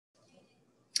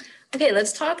Okay,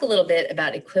 let's talk a little bit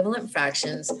about equivalent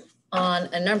fractions on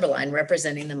a number line,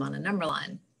 representing them on a number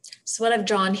line. So what I've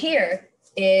drawn here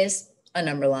is a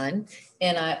number line,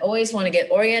 and I always want to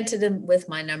get oriented with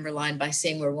my number line by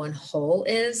seeing where one whole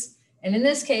is. And in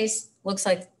this case, looks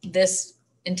like this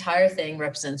entire thing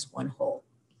represents one whole.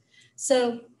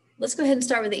 So let's go ahead and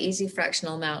start with the easy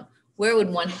fractional amount. Where would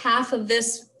 1/2 of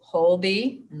this whole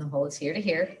be? And the whole is here to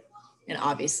here. And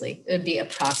obviously it would be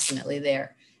approximately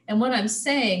there. And what I'm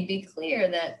saying, be clear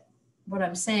that what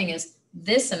I'm saying is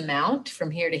this amount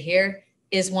from here to here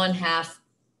is 1/2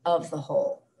 of the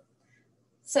whole.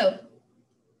 So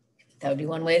that would be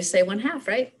one way to say 1/2,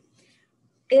 right?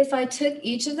 If I took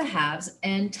each of the halves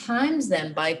and times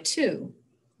them by 2,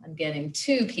 I'm getting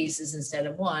 2 pieces instead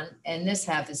of 1. And this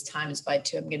half is times by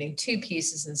 2. I'm getting 2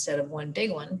 pieces instead of one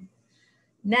big one.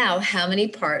 Now, how many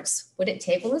parts would it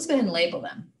take? Well, let's go ahead and label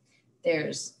them.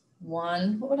 There's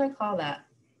one, what would I call that?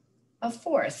 A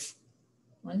fourth.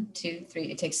 1, 2,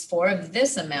 3. It takes 4 of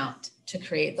this amount to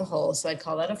create the whole. So I'd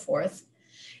call that a fourth.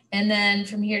 And then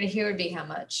from here to here would be how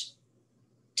much?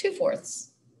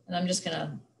 2/4. And I'm just going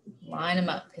to line them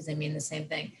up because they mean the same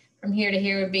thing. From here to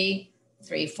here would be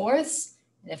 3/4.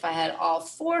 And if I had all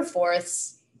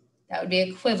 4/4, that would be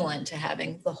equivalent to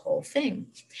having the whole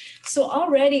thing. So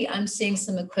already I'm seeing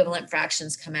some equivalent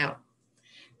fractions come out.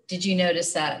 Did you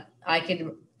notice that I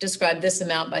could describe this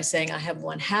amount by saying I have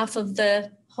 1/2 of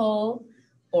the whole,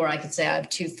 or I could say I have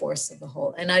 2/4 of the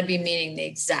whole, and I'd be meaning the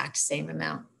exact same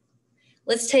amount.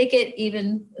 Let's take it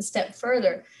even a step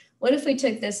further. What if we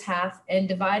took this half and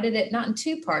divided it not in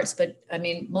 2 parts, but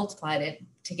multiplied it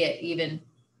to get even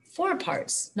 4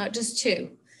 parts, not just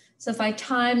 2. So if I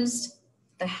times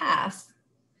the half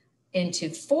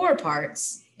into 4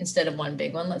 parts instead of one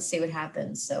big one, let's see what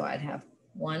happens. So I'd have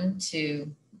 1,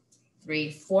 2,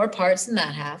 3, 4 parts in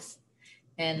that half,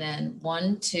 and then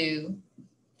 1, 2,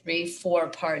 3, 4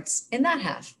 parts in that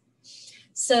half.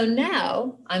 So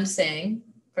now I'm saying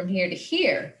from here to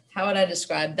here, how would I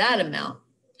describe that amount?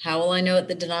 How will I know what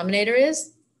the denominator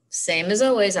is? Same as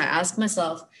always, I ask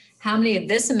myself, how many of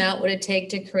this amount would it take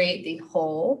to create the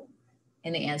whole?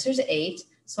 And the answer is 8.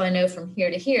 So I know from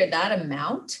here to here, that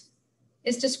amount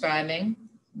is describing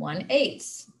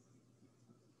 1/8.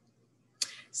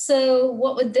 So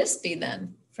what would this be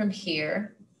then? From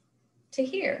here to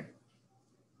here,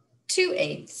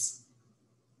 2/8.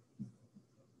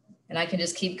 And I can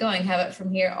just keep going, have it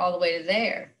from here all the way to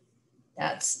there.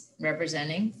 That's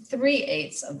representing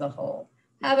 3/8 of the whole.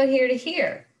 How about here to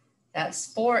here? That's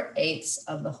 4/8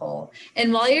 of the whole.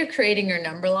 And while you're creating your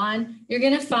number line, you're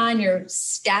going to find you're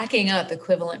stacking up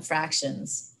equivalent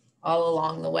fractions all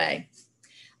along the way.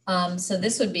 So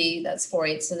this would be, that's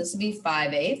 4/8. So this would be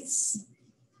 5/8.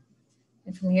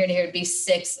 And from here to here would be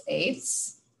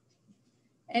 6/8.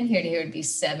 And here to here would be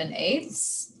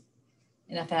 7/8.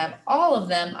 And if I have all of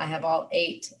them, I have all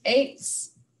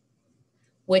 8/8,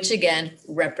 which again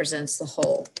represents the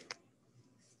whole.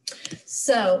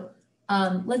 So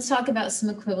let's talk about some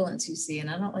equivalents you see. And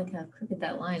I don't like how crooked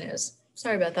that line is.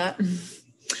 Sorry about that.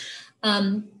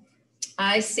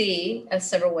 I see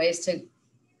several ways to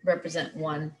represent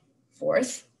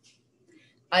 1/4.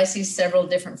 I see several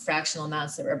different fractional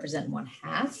amounts that represent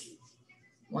 1/2,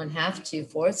 1/2,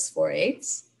 2/4,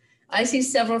 4/8. I see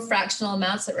several fractional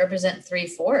amounts that represent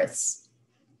 3/4.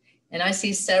 And I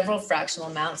see several fractional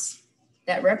amounts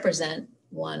that represent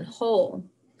 1 whole.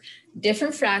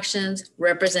 Different fractions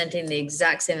representing the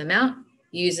exact same amount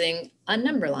using a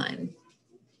number line.